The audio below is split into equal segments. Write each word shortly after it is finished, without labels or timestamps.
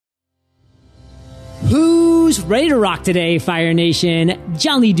Who's ready to rock today, Fire Nation?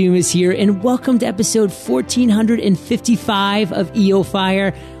 John Lee Dumas here, and welcome to episode 1455 of EO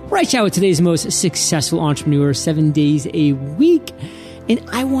Fire, where I chat with today's most successful entrepreneurs 7 days a week. And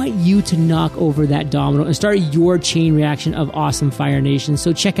I want you to knock over that domino and start your chain reaction of awesome, Fire Nation.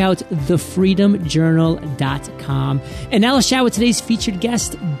 So check out thefreedomjournal.com. And now let's chat with today's featured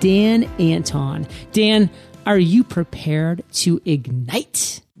guest, Dan Anton. Dan, are you prepared to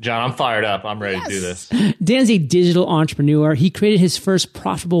ignite? John, I'm fired up. I'm ready to do this. Dan's a digital entrepreneur. He created his first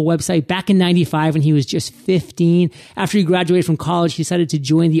profitable website back in 95 when he was just 15. After he graduated from college, he decided to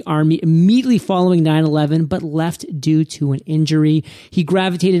join the Army immediately following 9/11, but left due to an injury. He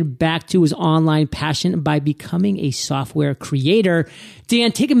gravitated back to his online passion by becoming a software creator.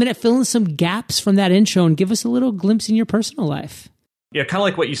 Dan, take a minute, fill in some gaps from that intro and give us a little glimpse in your personal life. Yeah, kind of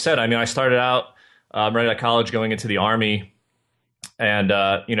like what you said. I mean, I started out right out of college going into the Army. And,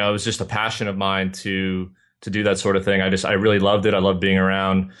 it was just a passion of mine to do that sort of thing. I really loved it. I loved being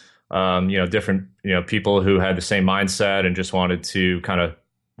around, different, people who had the same mindset and just wanted to kind of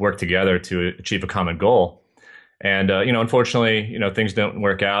work together to achieve a common goal. And, unfortunately, things didn't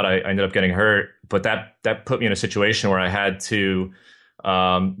work out. I ended up getting hurt, but that put me in a situation where I had to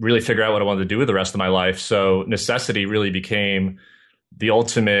really figure out what I wanted to do with the rest of my life. So necessity really became the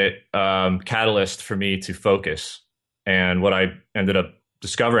ultimate catalyst for me to focus. And what I ended up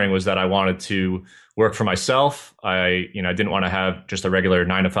discovering was that I wanted to work for myself. I didn't want to have just a regular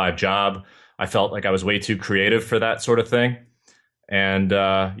 9-to-5 job. I felt like I was way too creative for that sort of thing. And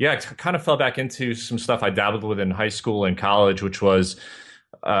I kind of fell back into some stuff I dabbled with in high school and college, which was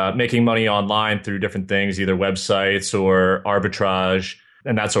making money online through different things, either websites or arbitrage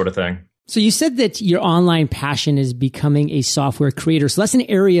and that sort of thing. So you said that your online passion is becoming a software creator. So that's an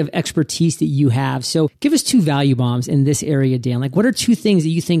area of expertise that you have. So give us 2 value bombs in this area, Dan. Like, what are 2 things that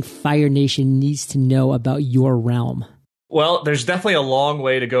you think Fire Nation needs to know about your realm? Well, there's definitely a long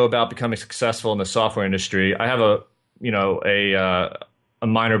way to go about becoming successful in the software industry. I have a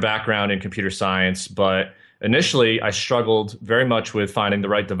minor background in computer science, but initially I struggled very much with finding the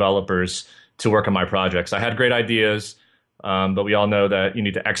right developers to work on my projects. I had great ideas. But we all know that you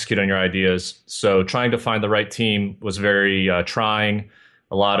need to execute on your ideas. So trying to find the right team was very trying,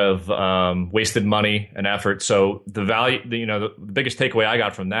 a lot of wasted money and effort. So the biggest takeaway I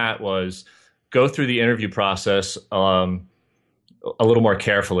got from that was go through the interview process a little more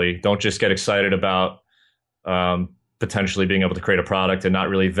carefully. Don't just get excited about potentially being able to create a product and not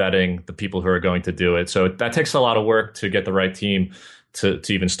really vetting the people who are going to do it. So that takes a lot of work to get the right team to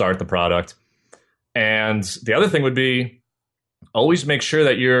even start the product. And the other thing would be, always make sure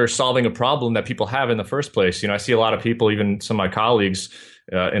that you're solving a problem that people have in the first place. I see a lot of people, even some of my colleagues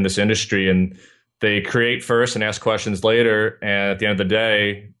in this industry, and they create first and ask questions later. And at the end of the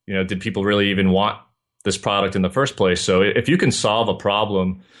day, did people really even want this product in the first place? So if you can solve a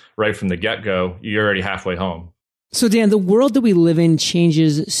problem right from the get-go, you're already halfway home. So Dan, the world that we live in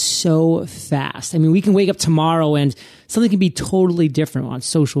changes so fast. I mean, we can wake up tomorrow and something can be totally different on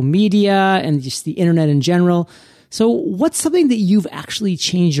social media and just the internet in general. So what's something that you've actually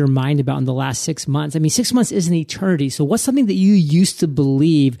changed your mind about in the last 6 months? I mean, 6 months is an eternity. So what's something that you used to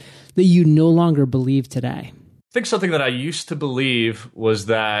believe that you no longer believe today? I think something that I used to believe was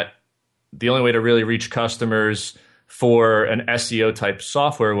that the only way to really reach customers for an SEO type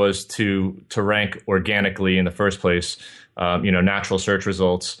software was to rank organically in the first place, natural search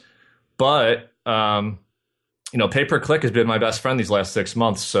results. But pay-per-click has been my best friend these last 6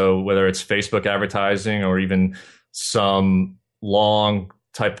 months. So whether it's Facebook advertising or even some long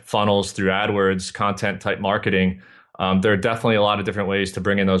type funnels through AdWords, content type marketing, there are definitely a lot of different ways to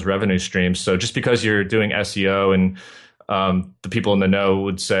bring in those revenue streams. So just because you're doing SEO and the people in the know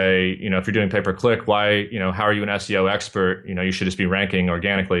would say, if you're doing pay-per-click, why, how are you an SEO expert? You should just be ranking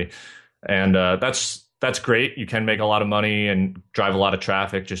organically. And that's great. You can make a lot of money and drive a lot of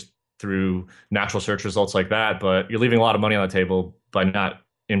traffic just through natural search results like that, but you're leaving a lot of money on the table by not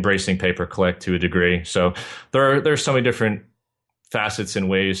embracing pay-per-click to a degree. So there's so many different facets and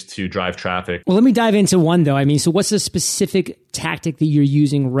ways to drive traffic. Well, let me dive into one though. I mean, so what's the specific tactic that you're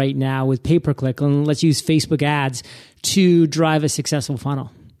using right now with pay-per-click? And let's use Facebook ads to drive a successful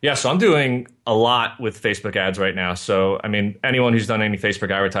funnel. Yeah, so I'm doing a lot with Facebook ads right now. So, I mean, anyone who's done any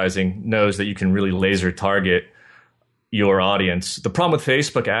Facebook advertising knows that you can really laser target your audience. The problem with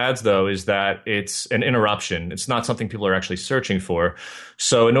Facebook ads, though, is that it's an interruption. It's not something people are actually searching for.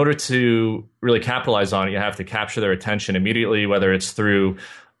 So in order to really capitalize on it, you have to capture their attention immediately, whether it's through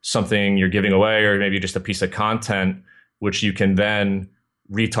something you're giving away or maybe just a piece of content, which you can then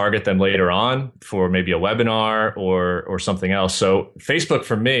retarget them later on for maybe a webinar or something else. So Facebook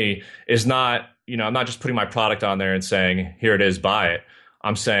for me is not I'm not just putting my product on there and saying, here it is, buy it.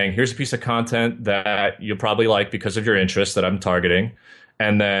 I'm saying, here's a piece of content that you'll probably like because of your interest that I'm targeting.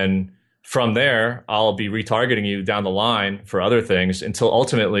 And then from there, I'll be retargeting you down the line for other things until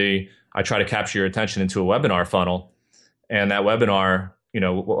ultimately I try to capture your attention into a webinar funnel. And that webinar,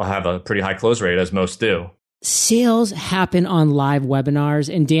 will have a pretty high close rate, as most do. Sales happen on live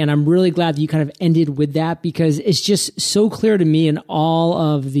webinars. And Dan, I'm really glad that you kind of ended with that, because it's just so clear to me in all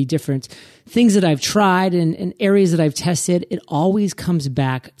of the different things that I've tried and areas that I've tested, it always comes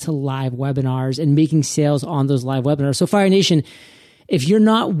back to live webinars and making sales on those live webinars. So Fire Nation, if you're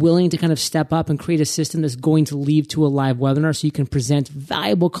not willing to kind of step up and create a system that's going to lead to a live webinar so you can present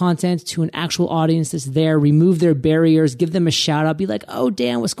valuable content to an actual audience that's there, remove their barriers, give them a shout out, be like, oh,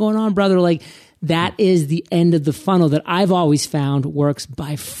 Dan, what's going on, brother? Like, that is the end of the funnel that I've always found works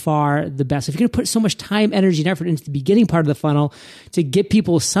by far the best. If you're going to put so much time, energy, and effort into the beginning part of the funnel to get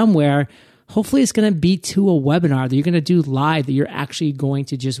people somewhere, hopefully it's going to be to a webinar that you're going to do live, that you're actually going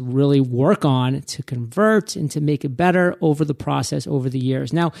to just really work on to convert and to make it better over the process, over the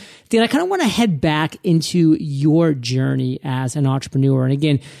years. Now, Dan, I kind of want to head back into your journey as an entrepreneur. And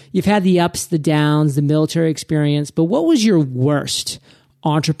again, you've had the ups, the downs, the military experience, but what was your worst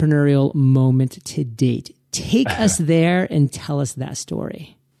entrepreneurial moment to date? Take us there and tell us that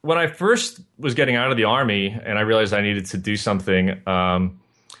story. When I first was getting out of the Army and I realized I needed to do something,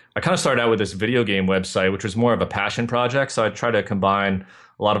 I kind of started out with this video game website, which was more of a passion project. So I tried to combine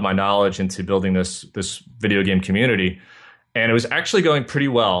a lot of my knowledge into building this video game community. And it was actually going pretty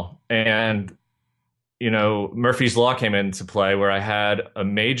well. And, Murphy's Law came into play, where I had a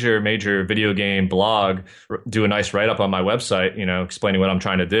major video game blog do a nice write-up on my website, explaining what I'm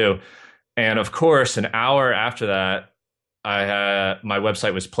trying to do. And of course, an hour after that, my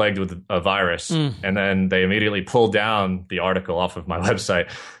website was plagued with a virus, and then they immediately pulled down the article off of my website.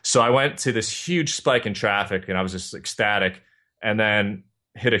 So I went to this huge spike in traffic, and I was just ecstatic, and then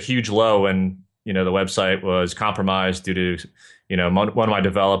hit a huge low when, the website was compromised due to, one of my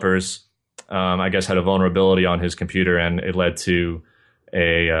developers, I guess, had a vulnerability on his computer, and it led to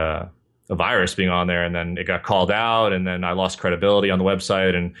a virus being on there, and then it got called out, and then I lost credibility on the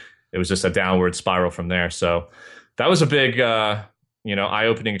website, and it was just a downward spiral from there. So that was a big,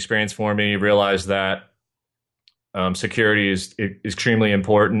 eye-opening experience for me. Realized that security is extremely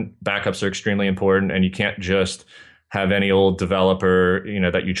important. Backups are extremely important, and you can't just have any old developer,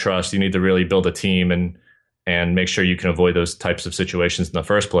 that you trust. You need to really build a team and make sure you can avoid those types of situations in the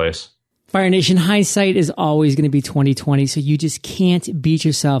first place. Fire Nation, hindsight is always going to be 20/20, so you just can't beat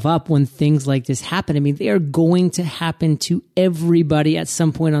yourself up when things like this happen. I mean, they are going to happen to everybody at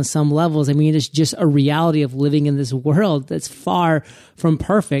some point on some levels. I mean, it's just a reality of living in this world that's far from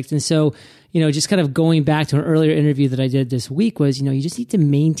perfect. And so, just kind of going back to an earlier interview that I did this week was, you just need to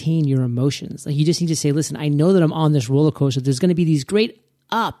maintain your emotions. Like, you just need to say, listen, I know that I'm on this roller coaster. There's going to be these great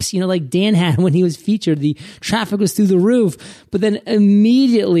ups, like Dan had when he was featured. The traffic was through the roof, but then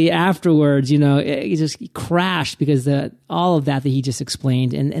immediately afterwards, it just crashed because all of that he just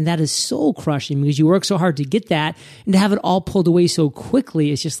explained. And that is so crushing because you work so hard to get that, and to have it all pulled away so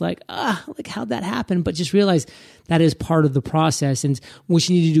quickly, it's just like how'd that happen? But just realize that is part of the process. And what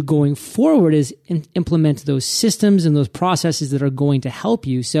you need to do going forward is implement those systems and those processes that are going to help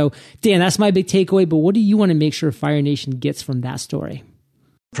you. So Dan, that's my big takeaway, but what do you want to make sure Fire Nation gets from that story?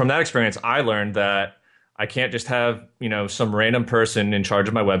 From that experience, I learned that I can't just have, some random person in charge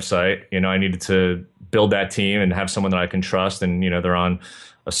of my website. I needed to build that team and have someone that I can trust, and, they're on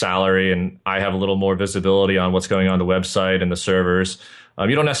a salary, and I have a little more visibility on what's going on the website and the servers.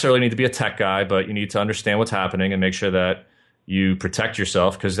 You don't necessarily need to be a tech guy, but you need to understand what's happening and make sure that you protect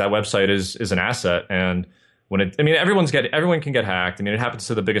yourself, because that website is an asset. And everyone can get hacked. It happens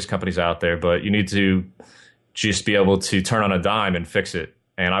to the biggest companies out there, but you need to just be able to turn on a dime and fix it.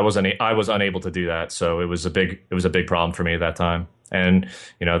 And I was unable to do that. So it was a big problem for me at that time. And,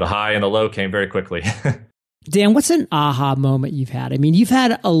 the high and the low came very quickly. Dan, what's an aha moment you've had? You've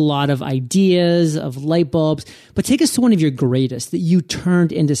had a lot of ideas, of light bulbs, but take us to one of your greatest that you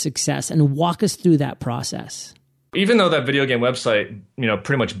turned into success and walk us through that process. Even though that video game website,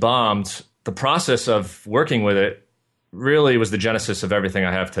 pretty much bombed, the process of working with it really was the genesis of everything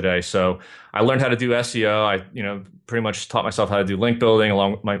I have today. So I learned how to do SEO. I, pretty much taught myself how to do link building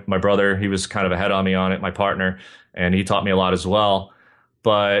along with my brother. He was kind of ahead on me on it, my partner, and he taught me a lot as well.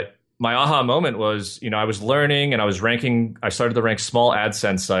 But my aha moment was, I was learning and I was ranking. I started to rank small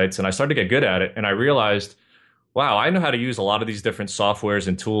AdSense sites, and I started to get good at it. And I realized, wow, I know how to use a lot of these different softwares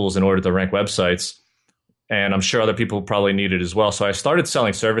and tools in order to rank websites. And I'm sure other people probably need it as well. So I started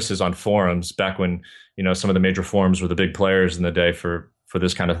selling services on forums back when, some of the major forums were the big players in the day for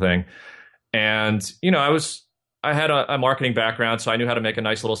this kind of thing. And, I had a marketing background, so I knew how to make a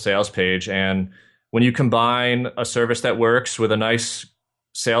nice little sales page. And when you combine a service that works with a nice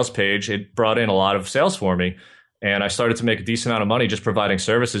sales page, it brought in a lot of sales for me. And I started to make a decent amount of money just providing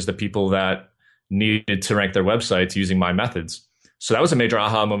services to people that needed to rank their websites using my methods. So that was a major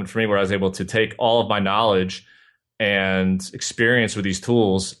aha moment for me, where I was able to take all of my knowledge and experience with these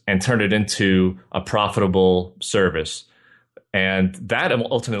tools and turn it into a profitable service. And that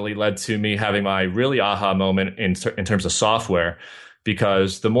ultimately led to me having my really aha moment in terms of software,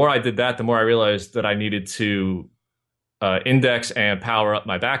 because the more I did that, the more I realized that I needed to index and power up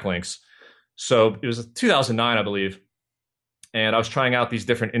my backlinks. So it was 2009, I believe, and I was trying out these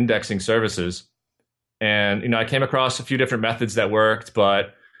different indexing services. And, I came across a few different methods that worked,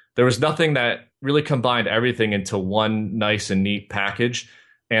 but there was nothing that really combined everything into one nice and neat package.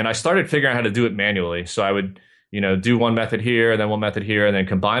 And I started figuring out how to do it manually. So I would, do one method here and then one method here and then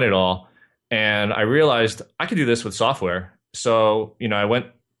combine it all. And I realized I could do this with software. So, I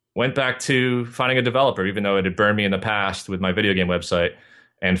went back to finding a developer, even though it had burned me in the past with my video game website,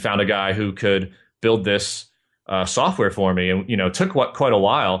 and found a guy who could build this software for me. And, it took quite a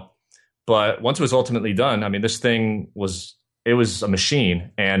while. But once it was ultimately done, I mean, this thing was a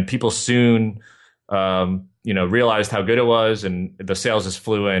machine, and people soon, realized how good it was, and the sales just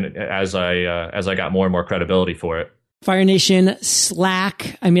flew in as I got more and more credibility for it. Fire Nation,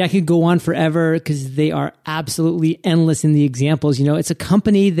 Slack. I mean, I could go on forever because they are absolutely endless in the examples. It's a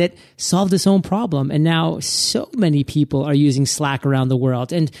company that solved its own problem. And now so many people are using Slack around the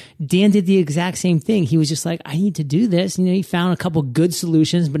world. And Dan did the exact same thing. He was just like, I need to do this. He found a couple good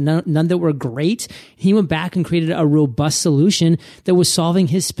solutions, but none that were great. He went back and created a robust solution that was solving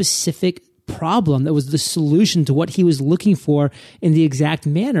his specific problem, that was the solution to what he was looking for in the exact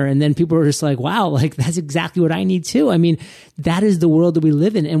manner. And then people were just like, wow, like that's exactly what I need too. I mean, that is the world that we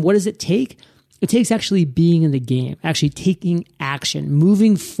live in. And what does it take? It takes actually being in the game, actually taking action,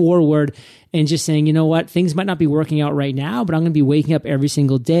 moving forward, and just saying, you know what, things might not be working out right now, but I'm going to be waking up every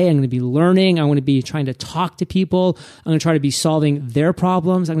single day. I'm going to be learning. I'm going to be trying to talk to people. I'm going to try to be solving their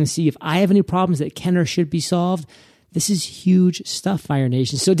problems. I'm going to see if I have any problems that can or should be solved. This is huge stuff, Fire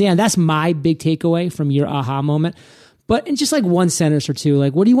Nation. So Dan, that's my big takeaway from your aha moment. But in just like one sentence or two,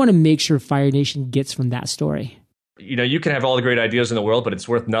 like what do you want to make sure Fire Nation gets from that story? You can have all the great ideas in the world, but it's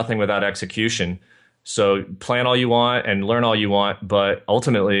worth nothing without execution. So plan all you want and learn all you want, but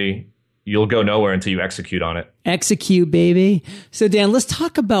ultimately you'll go nowhere until you execute on it. Execute, baby. So Dan, let's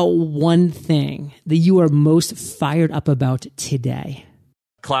talk about one thing that you are most fired up about today.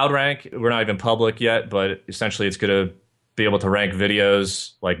 Cloud Rank, we're not even public yet, but essentially it's going to be able to rank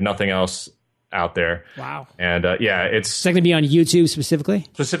videos like nothing else out there. Wow. And it's going to be on YouTube specifically?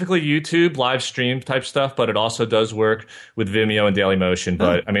 Specifically YouTube, live stream type stuff, but it also does work with Vimeo and Dailymotion.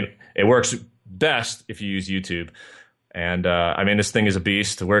 But I mean, it works best if you use YouTube. And this thing is a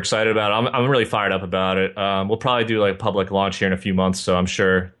beast. We're excited about it. I'm really fired up about it. We'll probably do like a public launch here in a few months, so I'm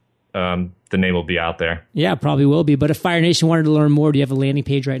sure the name will be out there. Yeah, probably will be. But if Fire Nation wanted to learn more, do you have a landing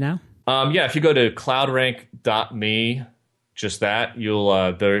page right now? If you go to cloudrank.me, just that,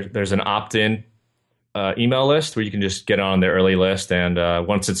 you'll there's an opt-in email list where you can just get on their early list. And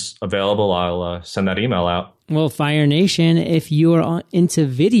once it's available, I'll send that email out. Well, Fire Nation, if you're into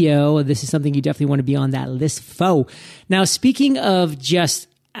video, this is something you definitely want to be on that list for. Now, speaking of just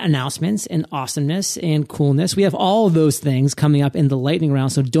announcements and awesomeness and coolness, we have all of those things coming up in the lightning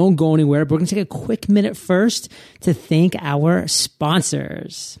round, so don't go anywhere. But we're going to take a quick minute first to thank our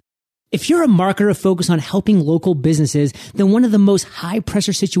sponsors. If you're a marketer focused on helping local businesses, then one of the most high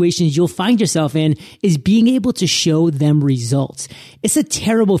pressure situations you'll find yourself in is being able to show them results. It's a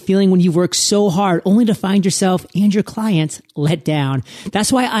terrible feeling when you've worked so hard only to find yourself and your clients let down.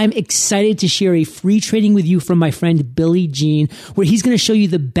 That's why I'm excited to share a free training with you from my friend Billy Jean, where he's going to show you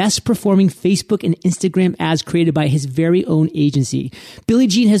the best performing Facebook and Instagram ads created by his very own agency. Billy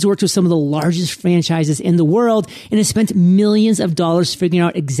Jean has worked with some of the largest franchises in the world and has spent millions of dollars figuring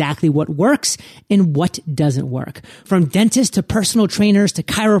out exactly what works and what doesn't work. From dentists to personal trainers to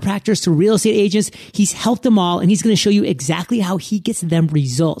chiropractors to real estate agents, he's helped them all, and he's going to show you exactly how he gets them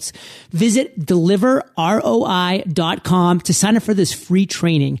results. Visit deliverroi.com to sign up for this free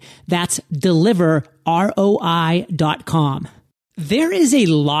training. That's deliverroi.com. There is a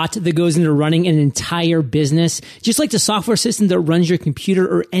lot that goes into running an entire business. Just like the software system that runs your computer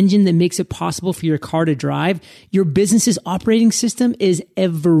or engine that makes it possible for your car to drive, your business's operating system is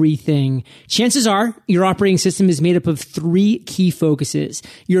everything. Chances are your operating system is made up of three key focuses: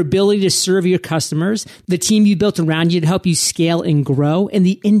 your ability to serve your customers, the team you built around you to help you scale and grow, and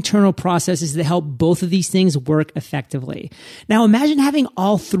the internal processes that help both of these things work effectively. Now imagine having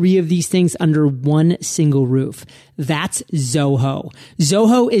all three of these things under one single roof. That's Zoho.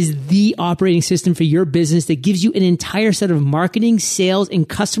 Zoho is the operating system for your business that gives you an entire set of marketing, sales, and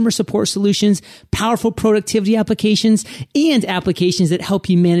customer support solutions, powerful productivity applications, and applications that help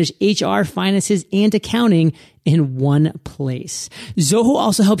you manage HR, finances, and accounting in one place. Zoho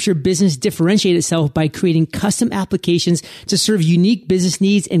also helps your business differentiate itself by creating custom applications to serve unique business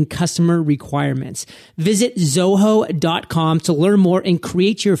needs and customer requirements. Visit Zoho.com to learn more and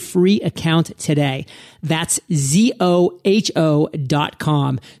create your free account today. That's Zoho.com.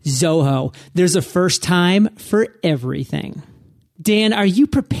 Zoho. There's a first time for everything. Dan, are you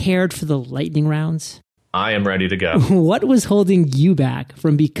prepared for the lightning rounds? I am ready to go. What was holding you back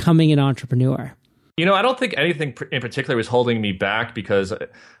from becoming an entrepreneur? I don't think anything in particular was holding me back because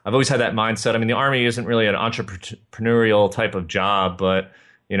I've always had that mindset. I mean, the Army isn't really an entrepreneurial type of job, but,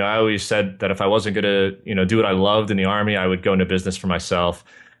 I always said that if I wasn't going to, do what I loved in the Army, I would go into business for myself.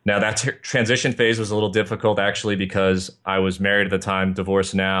 Now, that transition phase was a little difficult, actually, because I was married at the time,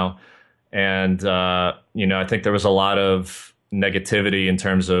 divorced now. And, I think there was a lot of negativity in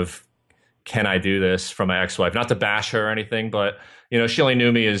terms of, can I do this, from my ex-wife? Not to bash her or anything, but she only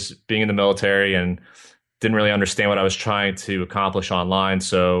knew me as being in the military and didn't really understand what I was trying to accomplish online.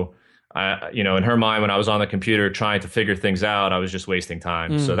 So, in her mind, when I was on the computer trying to figure things out, I was just wasting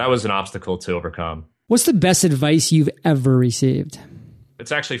time. So that was an obstacle to overcome. What's the best advice you've ever received?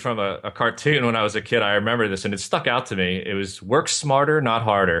 It's actually from a cartoon when I was a kid. I remember this, and it stuck out to me. It was work smarter, not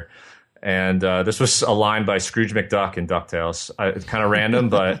harder. And this was a line by Scrooge McDuck in DuckTales. It's kind of random,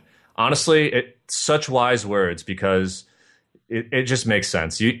 but honestly, it's such wise words because it just makes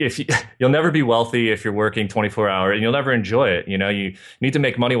sense. You'll never be wealthy if you're working 24 hours, and you'll never enjoy it. You need to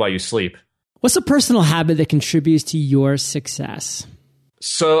make money while you sleep. What's a personal habit that contributes to your success?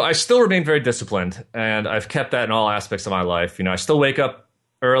 So I still remain very disciplined, and I've kept that in all aspects of my life. I still wake up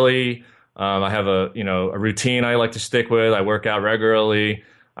early. I have a routine I like to stick with. I work out regularly.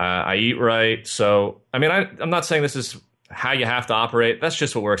 I eat right. So, I'm not saying this is how you have to operate. That's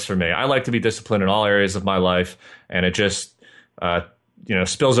just what works for me. I like to be disciplined in all areas of my life, and it just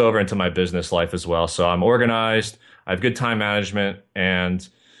spills over into my business life as well. So I'm organized. I have good time management, and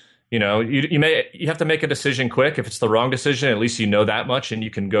you have to make a decision quick. If it's the wrong decision, at least you know that much, and you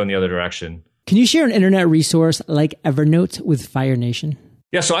can go in the other direction. Can you share an internet resource like Evernote with Fire Nation?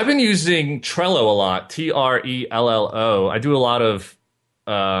 Yeah, so I've been using Trello a lot. Trello. I do a lot of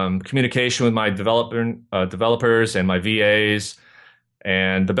communication with my developers and my VAs.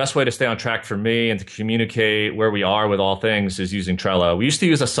 And the best way to stay on track for me and to communicate where we are with all things is using Trello. We used to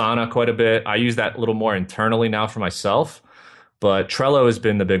use Asana quite a bit. I use that a little more internally now for myself, but Trello has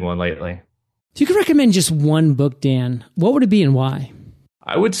been the big one lately. If you could recommend just one book, Dan, what would it be and why?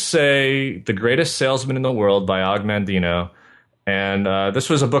 I would say The Greatest Salesman in the World by Og Mandino. And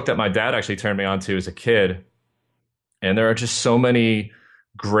this was a book that my dad actually turned me on to as a kid. And there are just so many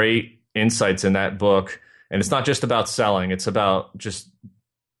great insights in that book. And it's not just about selling. It's about just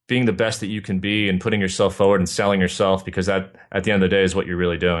being the best that you can be and putting yourself forward and selling yourself, because that, at the end of the day, is what you're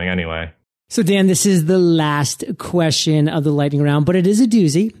really doing anyway. So, Dan, this is the last question of the lightning round, but it is a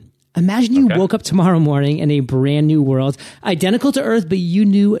doozy. Imagine you woke up tomorrow morning in a brand new world, identical to Earth, but you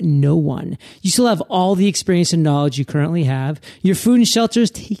knew no one. You still have all the experience and knowledge you currently have. Your food and shelter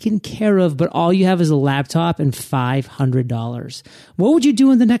is taken care of, but all you have is a laptop and $500. What would you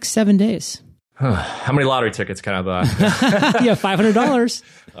do in the next 7 days? How many lottery tickets can I buy? Yeah, $500.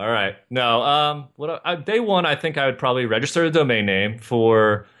 All right. No, day one, I think I would probably register a domain name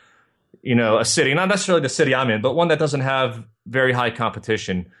for, a city, not necessarily the city I'm in, but one that doesn't have very high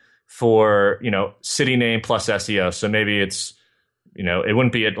competition for, city name plus SEO. So maybe it's, it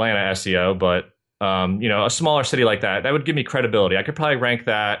wouldn't be Atlanta SEO, but, a smaller city like that would give me credibility. I could probably rank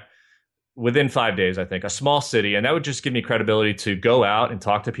that within 5 days, I think, a small city. And that would just give me credibility to go out and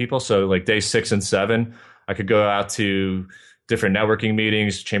talk to people. So like day 6 and 7, I could go out to different networking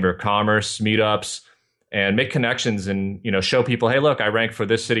meetings, Chamber of Commerce, meetups, and make connections and, show people, hey, look, I rank for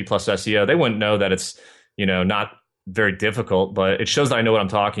this city plus SEO. They wouldn't know that it's, not very difficult, but it shows that I know what I'm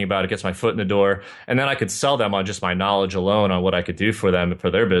talking about. It gets my foot in the door. And then I could sell them on just my knowledge alone on what I could do for them, for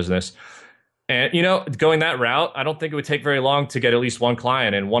their business. And, going that route, I don't think it would take very long to get at least one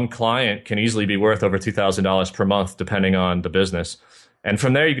client. And one client can easily be worth over $2,000 per month, depending on the business. And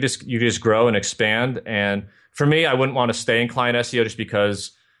from there, you just grow and expand. And for me, I wouldn't want to stay in client SEO just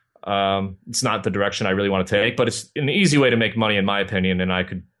because it's not the direction I really want to take. But it's an easy way to make money, in my opinion. And I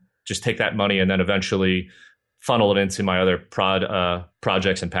could just take that money and then eventually funnel it into my other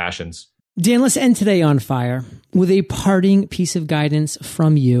projects and passions. Dan, let's end today on fire with a parting piece of guidance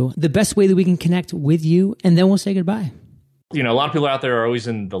from you, the best way that we can connect with you, and then we'll say goodbye. A lot of people out there are always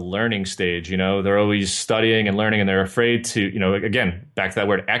in the learning stage. They're always studying and learning, and they're afraid to, again, back to that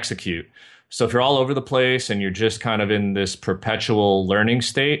word, execute. So if you're all over the place and you're just kind of in this perpetual learning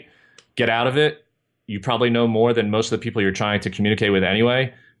state, get out of it. You probably know more than most of the people you're trying to communicate with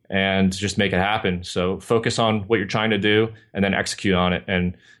anyway, and just make it happen. So focus on what you're trying to do and then execute on it.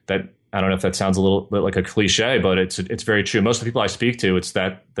 And that, I don't know if that sounds a little bit like a cliche, but it's very true. Most of the people I speak to, it's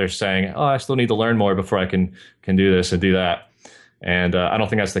that they're saying, "Oh, I still need to learn more before I can do this and do that." And I don't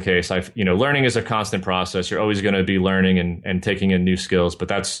think that's the case. Learning is a constant process. You're always going to be learning and taking in new skills, but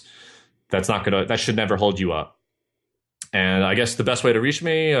that should never hold you up. And I guess the best way to reach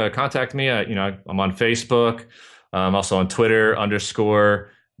me, contact me. I'm on Facebook. I'm also on Twitter.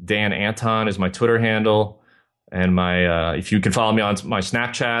 _Dan Anton is my Twitter handle. And if you can follow me on my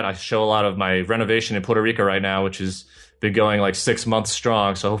Snapchat, I show a lot of my renovation in Puerto Rico right now, which has been going like 6 months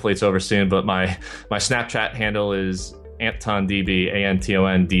strong. So hopefully it's over soon. But my Snapchat handle is AntonDB,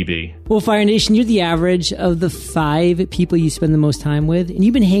 ANTONDB. Well, Fire Nation, you're the average of the 5 people you spend the most time with. And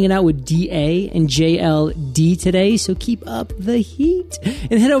you've been hanging out with DA and JLD today. So keep up the heat.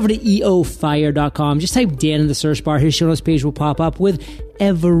 And head over to eofire.com. Just type Dan in the search bar. His show notes page will pop up with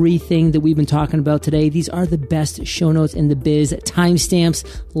everything that we've been talking about today. These are the best show notes in the biz. Timestamps,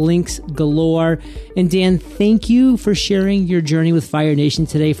 links galore. And Dan, thank you for sharing your journey with Fire Nation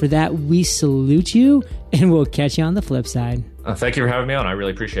today. For that, we salute you, and we'll catch you on the flip side. Thank you for having me on. I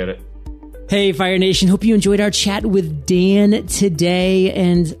really appreciate it. Hey, Fire Nation. Hope you enjoyed our chat with Dan today.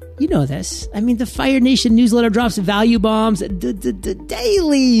 And you know this. The Fire Nation newsletter drops value bombs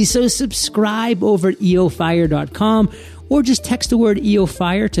daily. So subscribe over at eofire.com or just text the word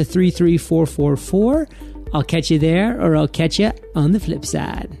EOFIRE to 33444. I'll catch you there, or I'll catch you on the flip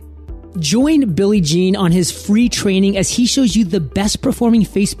side. Join Billy Jean on his free training as he shows you the best performing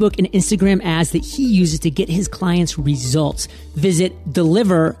Facebook and Instagram ads that he uses to get his clients results. Visit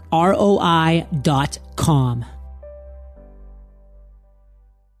deliverroi.com.